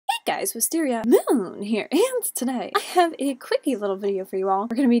guys, WisteriaMoon here, and today I have a quickie little video for you all.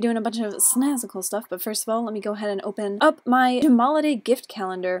 We're going to be doing a bunch of snazzical stuff, but first of all, let me go ahead and open up my JAMAA gift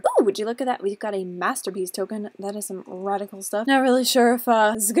calendar. Oh, would you look at that? We've got a masterpiece token. That is some radical stuff. Not really sure if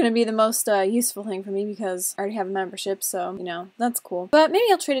this is going to be the most useful thing for me because I already have a membership, so, you know, that's cool. But maybe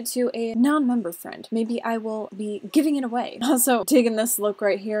I'll trade it to a non-member friend. Maybe I will be giving it away. Also, digging this look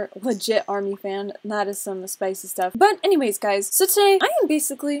right here. Legit army fan. That is some spicy stuff. But anyways, guys, so today I am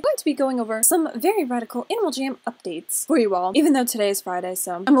basically going to be going over some very radical Animal Jam updates for you all, even though today is Friday,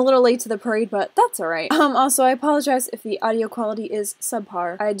 so I'm a little late to the parade, but that's alright. Also, I apologize if the audio quality is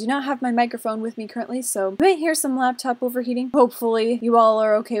subpar. I do not have my microphone with me currently, so you may hear some laptop overheating. Hopefully, you all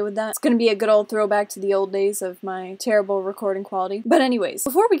are okay with that. It's gonna be a good old throwback to the old days of my terrible recording quality. But anyways,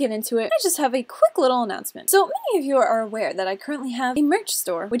 before we get into it, I just have a quick little announcement. So many of you are aware that I currently have a merch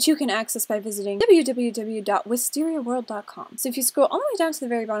store, which you can access by visiting www.WisteriaWorld.com. So if you scroll all the way down to the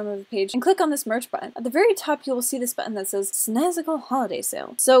very bottom of the page and click on this merch button, at the very top you will see this button that says Snazzical Holiday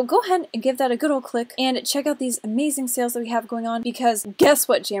Sale. So go ahead and give that a good old click and check out these amazing sales that we have going on, because guess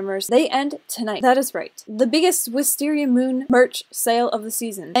what, Jammers? They end tonight. That is right. The biggest WisteriaMoon merch sale of the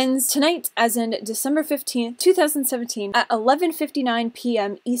season ends tonight, as in December 15th, 2017 at 11:59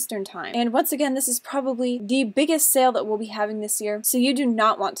 p.m. Eastern Time. And once again, this is probably the biggest sale that we'll be having this year, so you do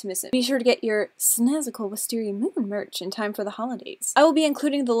not want to miss it. Be sure to get your Snazzical WisteriaMoon merch in time for the holidays. I will be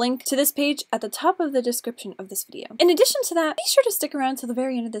including the link to this page at the top of the description of this video. In addition to that, be sure to stick around till the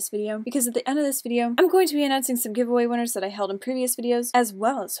very end of this video, because at the end of this video, I'm going to be announcing some giveaway winners that I held in previous videos, as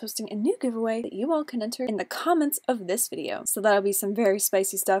well as hosting a new giveaway that you all can enter in the comments of this video. So that'll be some very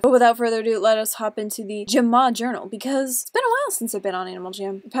spicy stuff. But without further ado, let us hop into the JAMAA journal, because it's been a while since I've been on Animal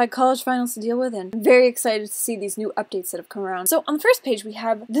Jam. I've had college finals to deal with, and I'm very excited to see these new updates that have come around. So on the first page, we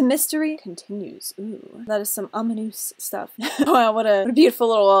have The Mystery Continues. Ooh, that is some ominous stuff. Wow, what a beautiful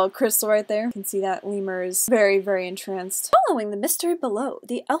little crystal right there. You can see that lemur is very, very entranced. Following the mystery below,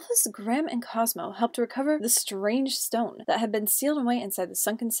 the Alphas Graham and Cosmo helped to recover the strange stone that had been sealed away inside the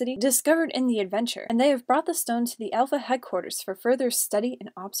sunken city, discovered in the adventure, and they have brought the stone to the Alpha headquarters for further study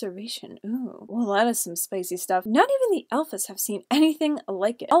and observation. Ooh, well, that is some spicy stuff. Not even the Alphas have seen anything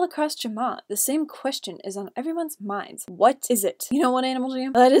like it. All across JAMAA, the same question is on everyone's minds. What is it? You know what, Animal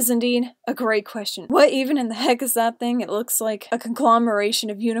Jam? That is indeed a great question. What even in the heck is that thing? It looks like a conglomeration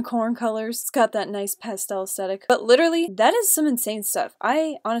of unicorn colors. It's got that nice pastel aesthetic. But literally, that is some insane stuff.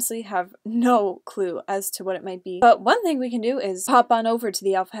 I honestly have no clue as to what it might be. But one thing we can do is pop on over to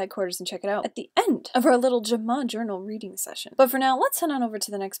the Alpha headquarters and check it out at the end of our little JAMAA journal reading session. But for now, let's head on over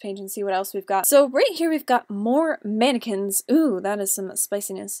to the next page and see what else we've got. So right here we've got more mannequins. Ooh, that is some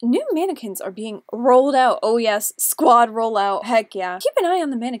spiciness. New mannequins are being rolled out. Oh yes, squad rollout. Heck yeah. Keep an eye on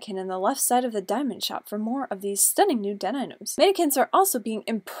the mannequin in the left side of the diamond shop for more of these stunning new den items. Mannequins are also being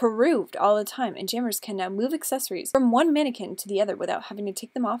improved all the time, and jammers can now move accessories from one mannequin to the other without having to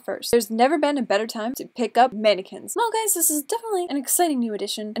take them off first. There's never been a better time to pick up mannequins. Well guys, this is definitely an exciting new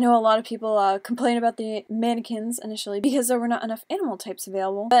addition. I know a lot of people complain about the mannequins initially because there were not enough animal types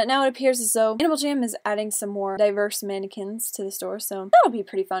available, but now it appears as though Animal Jam is adding some more diverse mannequins to the store, so that'll be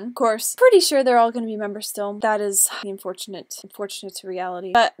pretty fun. Of course, pretty sure they're all going to be members still. That is the unfortunate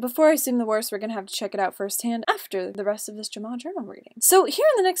reality. But before I assume the worst, we're going to have to check it out firsthand after the rest of this JAMAA journal reading. So here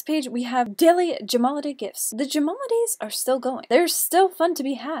on the next page, we have daily JAMAA Day gifts. The JAMAA days are still going. They're still fun to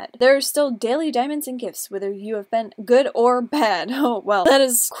be had. There are still daily diamonds and gifts, whether you have been good or bad. Oh, well, that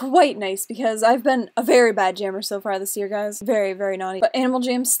is quite nice because I've been a very bad jammer so far this year, guys. Very, very naughty. But Animal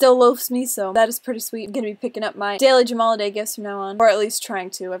Jam still loafs me, so that is pretty sweet. I'm gonna be picking up my daily JAMAA Day gifts from now on, or at least trying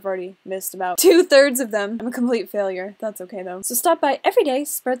to. I've already missed about 2/3 of them. I'm a complete failure. That's okay though. So stop by every day,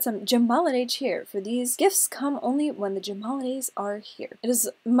 spread some JAMAA Day cheer, for these gifts come only when the JAMAA Days are here. It is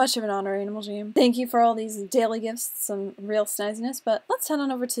much of an honor, Animal Jam. Thank you for all these daily gifts, some real snazziness, but let's head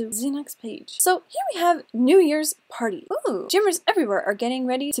on over to the next page. So here we have New Year's Party. Ooh, jammers everywhere are getting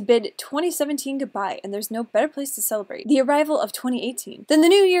ready to bid 2017 goodbye, and there's no better place to celebrate the arrival of 2018 than the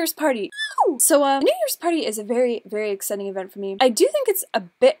New Year's Party. Ooh. So the New Year's Party is a very, very exciting event for me. I do think it's a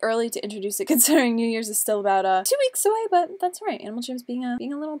bit early to introduce it, considering New Year's is still about 2 weeks away, but that's right. Animal Jam's being a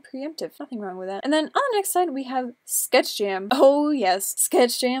little preemptive. Nothing wrong with that. And then on the next side, we have Sketch Jam. Oh yes,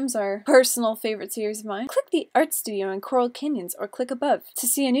 Sketch Jams are personal favorite series of mine. Click the Art Studio in Coral Canyons, or click above to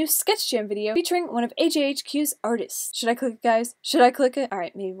see a new Sketch Jam video featuring one of AJHQ's artists. Should I click it, guys? Should I click it?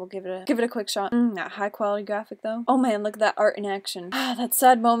 Alright, maybe we'll give it a quick shot. Not high quality graphic though. Oh man, look at that art in action. Ah, that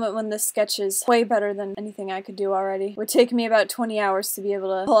sad moment when this sketch is way better than anything I could do already. It would take me about 20 hours to be able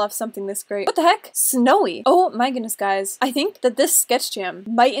to pull off something this great. What the heck? Snowy! Oh my goodness, guys. I think that this Sketch Jam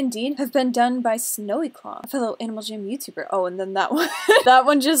might indeed have been done by Snowy Claw, a fellow Animal Jam YouTuber. Oh, and then that one. That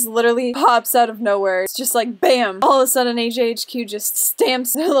one just literally pops out of nowhere. It's just like bam! All of a sudden AJHQ just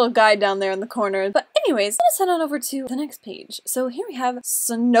stamps their little guy down there in the corner. But anyways, let's head on over to the next page. So here we have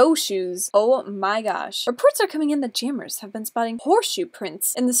snowshoes. Oh my gosh. Reports are coming in that jammers have been spotting horseshoe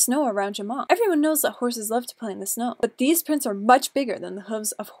prints in the snow around JAMAA. Everyone knows that horses love to play in the snow, but these prints are much bigger than the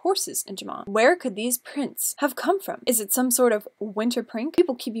hooves of horses in JAMAA. Where could these prints have come from? Is it some sort of winter prank?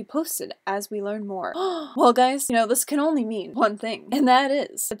 People keep you posted as we learn more. Well guys, you know, this can only mean one thing, and that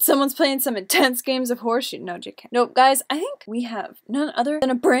is that someone's playing some intense games of horseshoe. No, JK. Nope, guys, I think we have none other than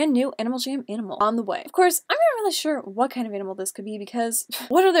a brand new Animal Jam animal on the way. Of course, I'm not really sure what kind of animal this could be because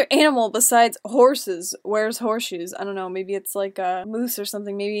what other animal besides horses wears horseshoes? I don't know, maybe it's like a moose or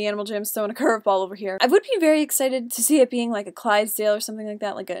something. Maybe Animal Jam's throwing a curveball over here. I would be very excited to see it being like a Clydesdale or something like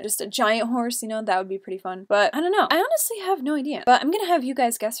that, like just a giant horse, you know, that would be pretty fun. But I don't know. I honestly have no idea. But I'm gonna have you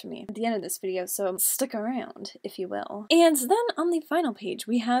guys guess for me at the end of this video, so stick around, if you will. And then on the final page,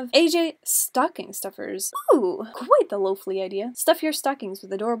 we have AJ stocking stuffers. Ooh, quite the loafly idea. Stuff your stockings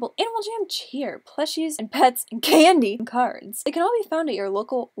with adorable Animal Jam cheer, plushies, and pets, and candy, and cards. They can all be found at your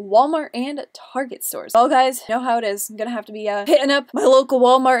local Walmart and Target stores. Well guys, you know how it is. I'm gonna have to be hitting up my local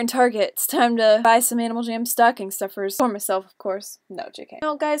Walmart and Target. It's time to buy some Animal Jam stocking stuffers. For myself, of course. No, JK.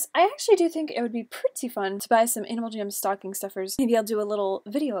 No, guys, I actually do think it would be pretty fun to buy some Animal Jam stocking stuffers. Maybe I'll do a little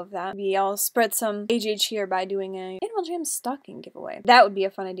video of that. Maybe I'll spread some AJ cheer by doing a Animal Jam stocking giveaway. That would be a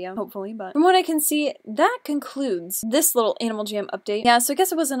fun idea, hopefully, but from what I can see, that concludes this little Animal Jam update. Yeah, so I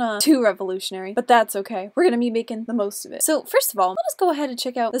guess it wasn't too revolutionary, but that's okay. We're gonna be making the most of it. So first of all, let us go ahead and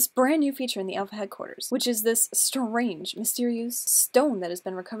check out this brand new feature in the Alpha headquarters, which is this strange, mysterious stone that has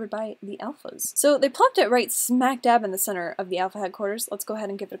been recovered by the Alphas. So they plopped it right smack dab in the center of the Alpha headquarters. Let's go ahead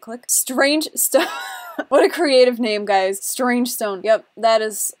and give it a click. Strange Stone. What a creative name, guys. Strange Stone. Yep, that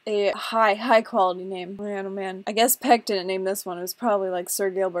is a high quality name. Man, oh man. I guess Peck didn't name this one. It was probably like Sir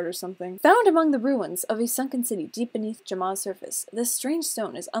Gilbert or something. Found among the ruins of a sunken city deep beneath JAMAA's surface, this strange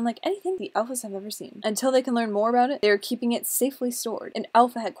stone is unlike anything the Alphas have ever seen. Until they can learn more about it, they are keeping it safely stored in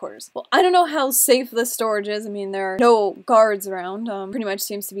Alpha headquarters. Well, I don't know how safe this storage is. I mean, there are no guards around. Pretty much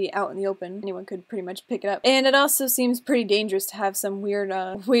seems to be out in the open. Anyone could pretty much pick it up. And it also seems pretty dangerous to have some weird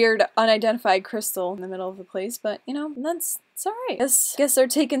unidentified crystal in the middle of the place, but you know, it's alright. Guess they're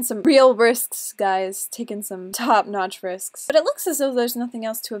taking some real risks, guys. Taking some top-notch risks. But it looks as though there's nothing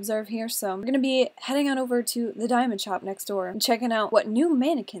else to observe here, so we're gonna be heading on over to the diamond shop next door and checking out what new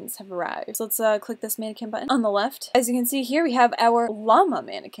mannequins have arrived. So let's click this mannequin button on the left. As you can see here, we have our llama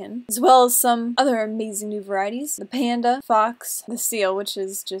mannequin, as well as some other amazing new varieties. The panda, fox, the seal, which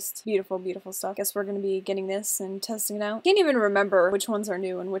is just beautiful, beautiful stuff. Guess we're gonna be getting this and testing it out. Can't even remember which ones are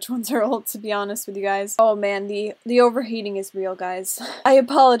new and which ones are old, to be honest with you guys. Oh man, the overheating is real, guys. I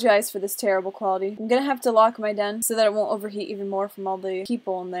apologize for this terrible quality. I'm gonna have to lock my den so that it won't overheat even more from all the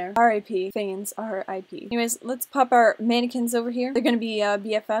people in there. R.I.P. Fans, R.I.P. Anyways, let's pop our mannequins over here. They're gonna be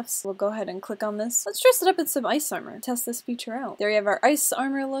BFFs. We'll go ahead and click on this. Let's dress it up in some ice armor. Test this feature out. There we have our ice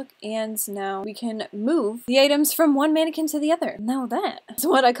armor look, and now we can move the items from one mannequin to the other. Now that is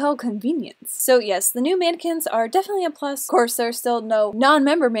what I call convenience. So yes, the new mannequins are definitely a plus. Of course, there are still no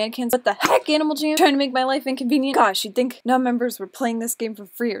non-member mannequins. What the heck, Animal Jam? Trying to make my life inconvenient? Gosh, you'd think non-members were playing this game for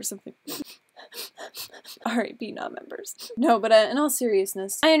free or something. R.I.P. non-members. No, but in all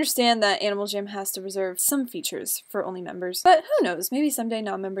seriousness, I understand that Animal Jam has to reserve some features for only members, but who knows, maybe someday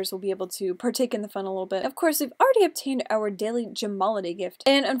non-members will be able to partake in the fun a little bit. Of course, we've already obtained our daily JAMAA gift,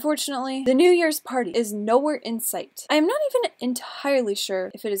 and unfortunately, the New Year's party is nowhere in sight. I am not even entirely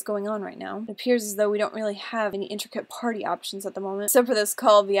sure if it is going on right now. It appears as though we don't really have any intricate party options at the moment, except for this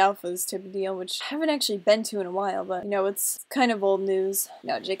Call of the Alphas type of deal, which I haven't actually been to in a while, but you know, it's kind of old news.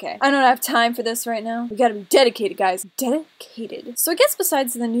 No, JK. I don't have time for this right now. We gotta be dedicated, guys. Dedicated. So I guess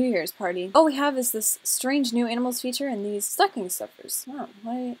besides the New Year's party, all we have is this strange new animals feature and these stocking stuffers. Wow,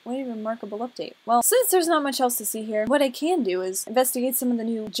 what a remarkable update. Well, since there's not much else to see here, what I can do is investigate some of the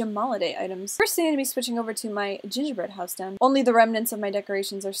new JAMAA items. First, I need to be switching over to my gingerbread house den. Only the remnants of my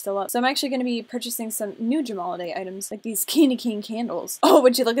decorations are still up, so I'm actually going to be purchasing some new JAMAA items, like these Candy Cane candles. Oh,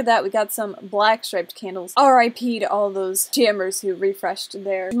 would you look at that? We got some black striped candles. R.I.P. to all those jammers who refreshed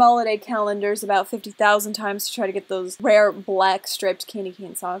their JAMAA calendars about 50,000 times to try to get those rare black striped candy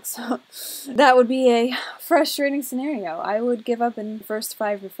cane socks. That would be a frustrating scenario. I would give up in the first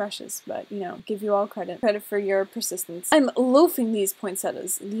 5 refreshes, but you know, give you all credit for your persistence. I'm loafing these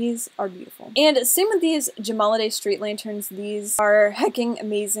poinsettias. These are beautiful. And same with these JAMAA street lanterns. These are hecking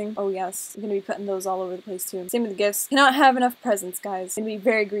amazing. Oh yes, I'm gonna be putting those all over the place too. Same with the gifts. Cannot have enough presents, guys. Gonna be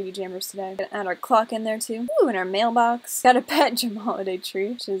very greedy jammers today. Gonna add our clock in there too. Ooh, and our mailbox. Got a pet JAMAA tree,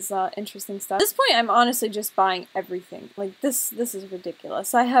 which is interesting. interesting stuff. At this point, I'm honestly just buying everything. Like, this is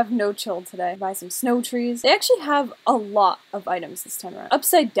ridiculous. I have no chill today. Buy some snow trees. They actually have a lot of items this time around.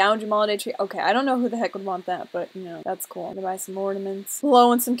 Upside down JAMAA Day tree. Okay, I don't know who the heck would want that, but, you know, that's cool. I'm gonna buy some ornaments.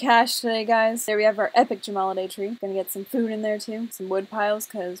 Blowing some cash today, guys. There we have our epic JAMAA Day tree. Gonna get some food in there, too. Some wood piles,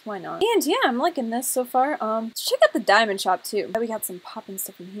 because why not? And, yeah, I'm liking this so far. Let's check out the diamond shop, too. We got some poppin'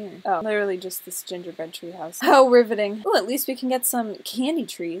 stuff in here. Oh, literally just this gingerbread tree house. How riveting. Oh, at least we can get some candy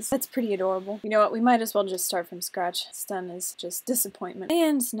trees. That's pretty adorable. You know what? We might as well just start from scratch. This done is just disappointment.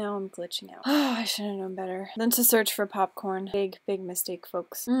 And now I'm glitching out. Oh, I should have known better than to search for popcorn. Big mistake,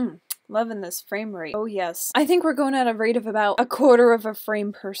 folks. Loving this frame rate. Oh yes. I think we're going at a rate of about 1/4 of a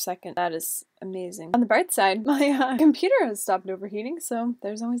frame per second. That is amazing. On the bright side, my computer has stopped overheating, so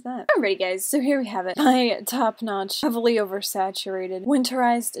there's always that. Alrighty guys, so here we have it. My top-notch, heavily oversaturated,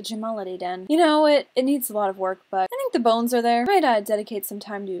 winterized JAMAA Day den. You know, it needs a lot of work, but I think the bones are there. I might dedicate some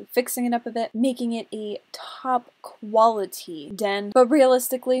time to fixing it up a bit, making it a top quality den. But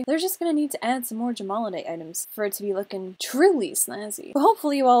realistically, they're just gonna need to add some more JAMAA Day items for it to be looking truly snazzy. But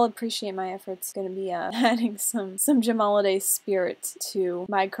hopefully you all appreciate my efforts. Gonna be adding some JAMAA Day spirit to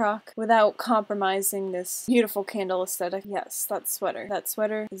my crock without compromising this beautiful candle aesthetic. Yes, that sweater. That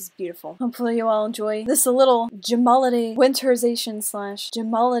sweater is beautiful. Hopefully you all enjoy this little JAMAA Day winterization /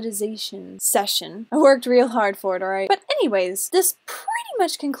 JAMAAization session. I worked real hard for it, alright? But anyways, this pretty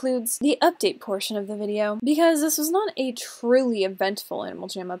much concludes the update portion of the video, because this was not a truly eventful Animal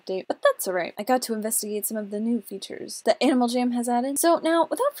Jam update, but that's alright. I got to investigate some of the new features that Animal Jam has added. So now,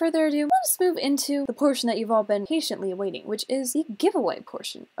 without further ado, let us move into the portion that you've all been patiently awaiting, which is the giveaway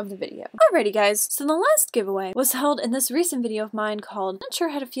portion of the video. Alrighty guys, so the last giveaway was held in this recent video of mine called Not Sure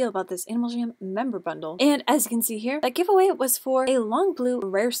How to Feel About This Animal Jam Member Bundle. And as you can see here, that giveaway was for a long blue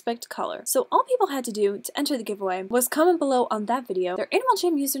rare spect color. So all people had to do to enter the giveaway was comment below on that video their Animal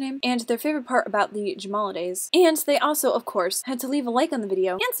Jam username and their favorite part about the JAMAA Days. And they also, of course, had to leave a like on the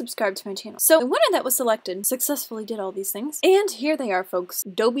video and subscribe to my channel. So the winner that was selected successfully did all these things. And here they are, folks.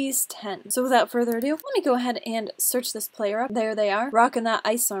 Dobies 10. So without further ado, let me go ahead and search this player up. There they are, rocking that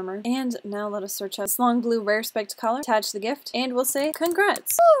ice armor. And now let us search out this long blue rare spect collar, attach the gift, and we'll say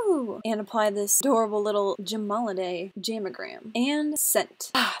congrats. Woo! And apply this adorable little JAMAA Day jamagram. And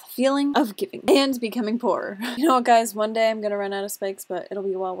sent. Ah, the feeling of giving and becoming poorer. You know what, guys? One day I'm gonna run out of spikes, but it'll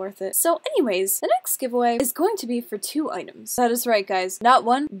be well worth it. So anyways, the next giveaway is going to be for 2 items. That is right, guys. Not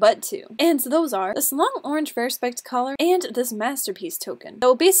 1, but 2. And those are this long orange rare spect collar and this masterpiece token. That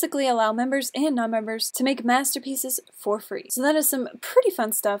will basically allow members and non-members to make masterpieces for free. So that is some pretty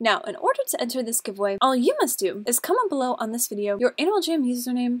fun stuff. Now, in order to enter this giveaway, all you must do is comment below on this video your Animal Jam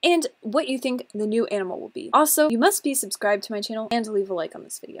username and what you think the new animal will be. Also, you must be subscribed to my channel and leave a like on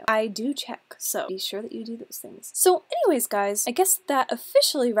this video. I do check, so be sure that you do those things. So anyways, guys, I guess that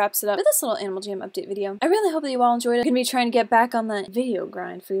officially wraps it up for this little Animal Jam update video. I really hope that you all enjoyed it. I'm gonna be trying to get back on that video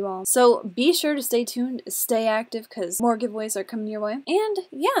grind for you all. So be sure to stay tuned, stay active, because more giveaways are coming your way. And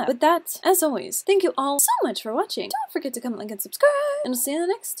yeah, with that, as always, thank you all so much for watching. Don't forget to comment, like, and subscribe, and I'll see you in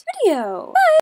the next video. Bye!